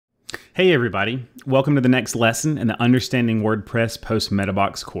Hey everybody, welcome to the next lesson in the Understanding WordPress Post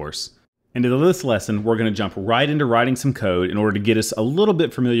Metabox course. And in this lesson, we're going to jump right into writing some code in order to get us a little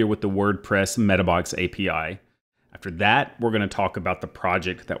bit familiar with the WordPress Metabox API. After that, we're going to talk about the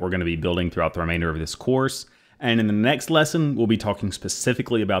project that we're going to be building throughout the remainder of this course. And in the next lesson, we'll be talking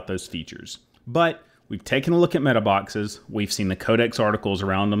specifically about those features. But we've taken a look at metaboxes, we've seen the codex articles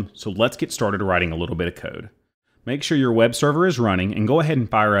around them, so let's get started writing a little bit of code. Make sure your web server is running and go ahead and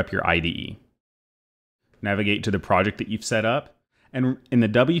fire up your IDE. Navigate to the project that you've set up, and in the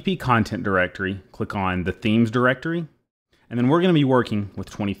WP content directory, click on the themes directory, and then we're going to be working with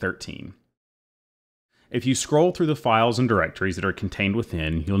 2013. If you scroll through the files and directories that are contained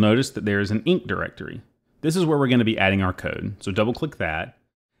within, you'll notice that there is an ink directory. This is where we're going to be adding our code. So double click that,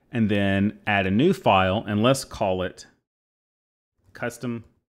 and then add a new file, and let's call it custom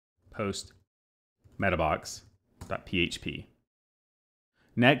post metabox.php.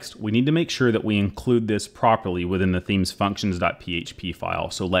 Next, we need to make sure that we include this properly within the themes functions.php file,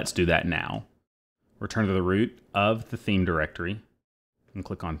 so let's do that now. Return to the root of the theme directory and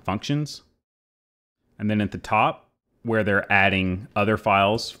click on functions. And then at the top, where they're adding other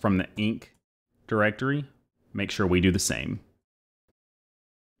files from the ink directory, make sure we do the same.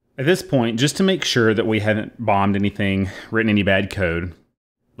 At this point, just to make sure that we haven't bombed anything, written any bad code,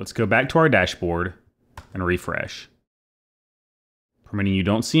 let's go back to our dashboard and refresh. Permitting you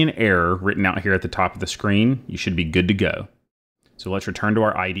don't see an error written out here at the top of the screen, you should be good to go. So let's return to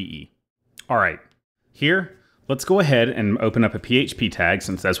our IDE. All right, here, let's go ahead and open up a PHP tag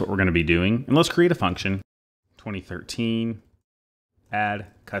since that's what we're going to be doing. And let's create a function, 2013, add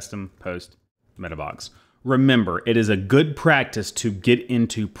custom post metabox. Remember, it is a good practice to get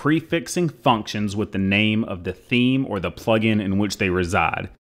into prefixing functions with the name of the theme or the plugin in which they reside.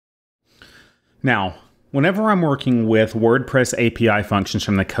 Now, whenever I'm working with WordPress API functions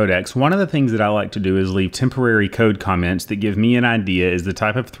from the codex, one of the things that I like to do is leave temporary code comments that give me an idea as the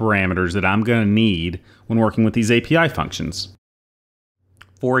type of parameters that I'm going to need when working with these API functions.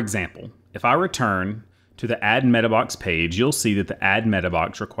 For example, if I return to the add metabox page, you'll see that the add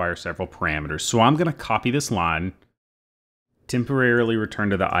metabox requires several parameters. So I'm going to copy this line, temporarily return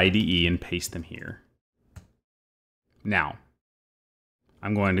to the IDE, and paste them here. Now,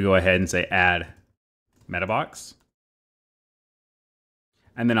 I'm going to go ahead and say add metabox.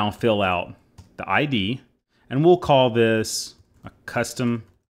 And then I'll fill out the ID, and we'll call this a custom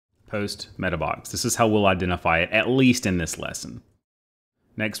post metabox. This is how we'll identify it, at least in this lesson.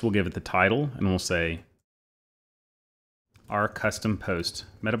 Next, we'll give it the title, and we'll say our custom post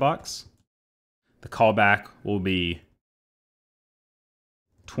metabox. The callback will be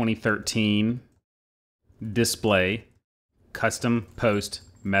 2013 display custom post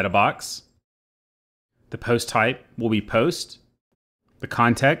metabox. The post type will be post. The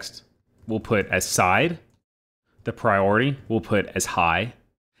context we'll put as side. The priority we'll put as high.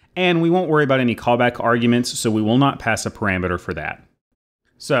 And we won't worry about any callback arguments, so we will not pass a parameter for that.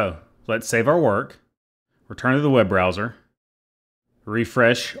 So let's save our work, return to the web browser,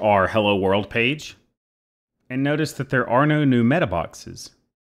 refresh our Hello World page, and notice that there are no new metaboxes.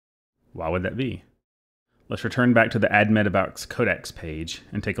 Why would that be? Let's return back to the Add Metabox Codex page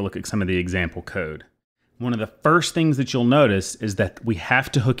and take a look at some of the example code. One of the first things that you'll notice is that we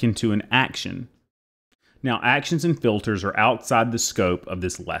have to hook into an action. Now, actions and filters are outside the scope of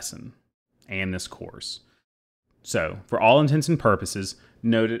this lesson and this course. So, for all intents and purposes,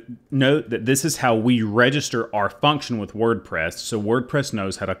 note that this is how we register our function with WordPress, so WordPress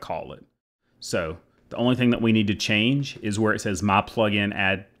knows how to call it. So, the only thing that we need to change is where it says My Plugin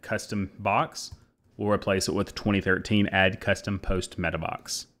Add Custom Box. We'll replace it with 2013 Add Custom Post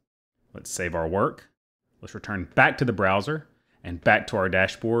Metabox. Let's save our work. Let's return back to the browser and back to our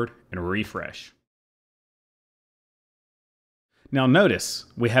dashboard and refresh. Now notice,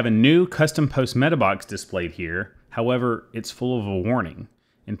 we have a new custom post metabox displayed here. However, it's full of a warning.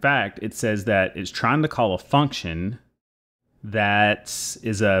 In fact, it says that it's trying to call a function that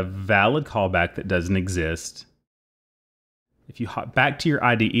is a valid callback that doesn't exist. If you hop back to your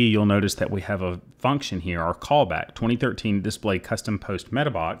IDE, you'll notice that we have a function here, our callback, 2013 display custom post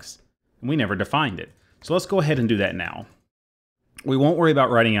metabox, and we never defined it. So let's go ahead and do that now. We won't worry about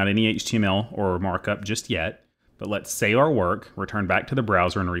writing out any HTML or markup just yet, but let's save our work, return back to the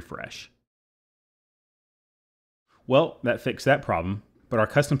browser, and refresh. Well, that fixed that problem, but our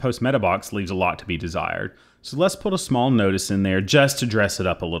custom post metabox leaves a lot to be desired. So let's put a small notice in there just to dress it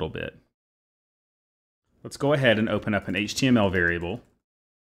up a little bit. Let's go ahead and open up an HTML variable,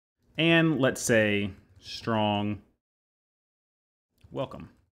 and let's say strong welcome.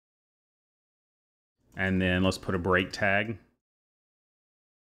 And then let's put a break tag.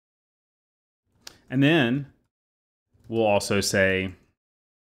 And then we'll also say,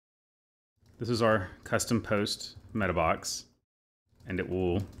 this is our custom post meta box, and it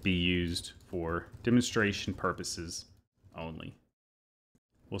will be used for demonstration purposes only.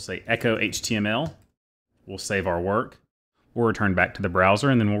 We'll say echo HTML. We'll save our work. We'll return back to the browser,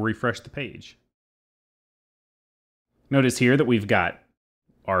 and then we'll refresh the page. Notice here that we've got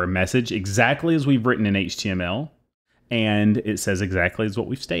our message exactly as we've written in HTML, and it says exactly as what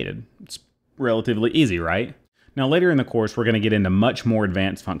we've stated. It's relatively easy, right? Now later in the course, we're going to get into much more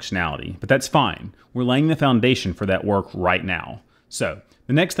advanced functionality, but that's fine. We're laying the foundation for that work right now. So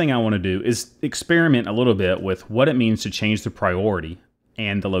the next thing I want to do is experiment a little bit with what it means to change the priority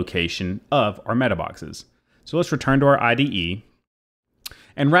and the location of our meta boxes. So let's return to our IDE.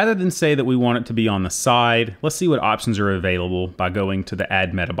 And rather than say that we want it to be on the side, let's see what options are available by going to the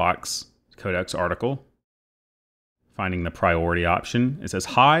Add Meta Box Codex article, finding the priority option. It says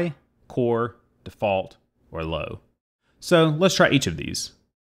high, core, default, or low. So let's try each of these.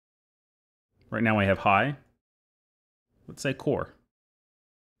 Right now we have high. Let's say core.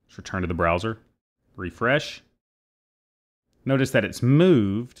 Let's return to the browser, refresh. Notice that it's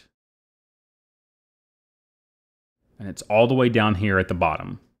moved, and it's all the way down here at the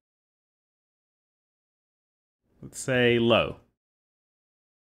bottom. Let's say low.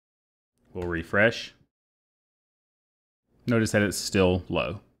 We'll refresh. Notice that it's still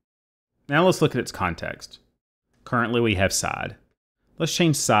low. Now let's look at its context. Currently we have side. Let's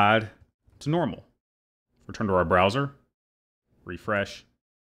change side to normal. Return to our browser, refresh.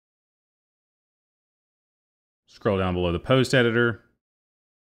 Scroll down below the post editor.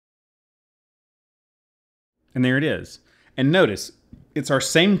 And there it is. And notice, it's our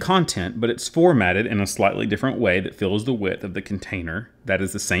same content, but it's formatted in a slightly different way that fills the width of the container that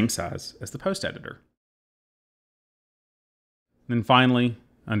is the same size as the post editor. And then finally,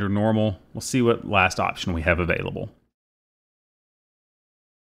 under normal, we'll see what last option we have available.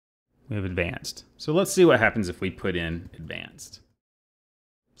 We have advanced. So let's see what happens if we put in advanced.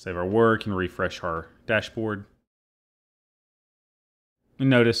 Save our work and refresh our dashboard. And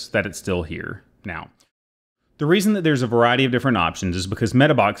notice that it's still here. Now, the reason that there's a variety of different options is because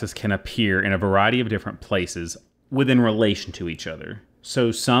meta boxes can appear in a variety of different places within relation to each other.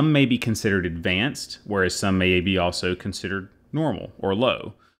 So some may be considered advanced, whereas some may be also considered normal or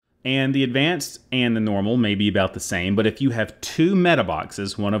low. And the advanced and the normal may be about the same, but if you have two meta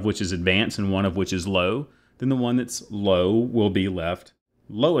boxes, one of which is advanced and one of which is low, then the one that's low will be left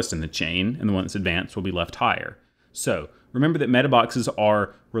lowest in the chain, and the one that's advanced will be left higher. So remember that meta boxes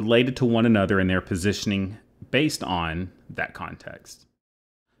are related to one another in their positioning based on that context.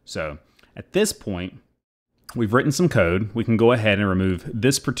 So at this point, we've written some code. We can go ahead and remove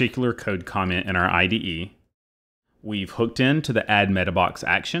this particular code comment in our IDE. We've hooked into the Add Meta Box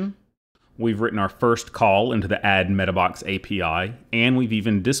action. We've written our first call into the Add Meta Box API, and we've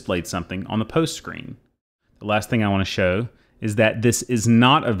even displayed something on the post screen. The last thing I want to show is that this is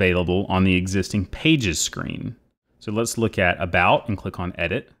not available on the existing Pages screen. So let's look at About and click on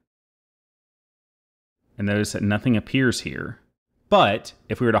Edit. And notice that nothing appears here. But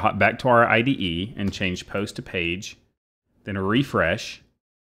if we were to hop back to our IDE and change Post to Page, then a refresh,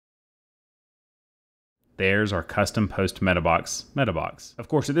 there's our custom post meta box. Of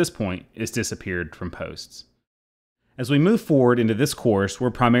course, at this point, it's disappeared from posts. As we move forward into this course, we're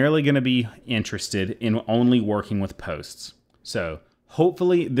primarily going to be interested in only working with posts. So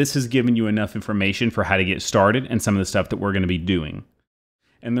hopefully this has given you enough information for how to get started and some of the stuff that we're going to be doing.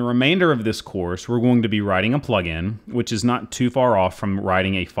 In the remainder of this course, we're going to be writing a plugin, which is not too far off from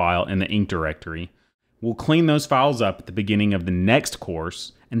writing a file in the Inc directory. We'll clean those files up at the beginning of the next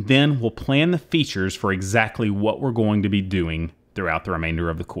course, and then we'll plan the features for exactly what we're going to be doing throughout the remainder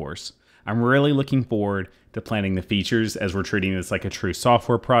of the course. I'm really looking forward to planning the features as we're treating this like a true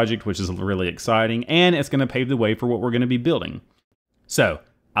software project, which is really exciting, and it's going to pave the way for what we're going to be building. So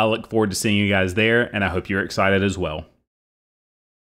I look forward to seeing you guys there, and I hope you're excited as well.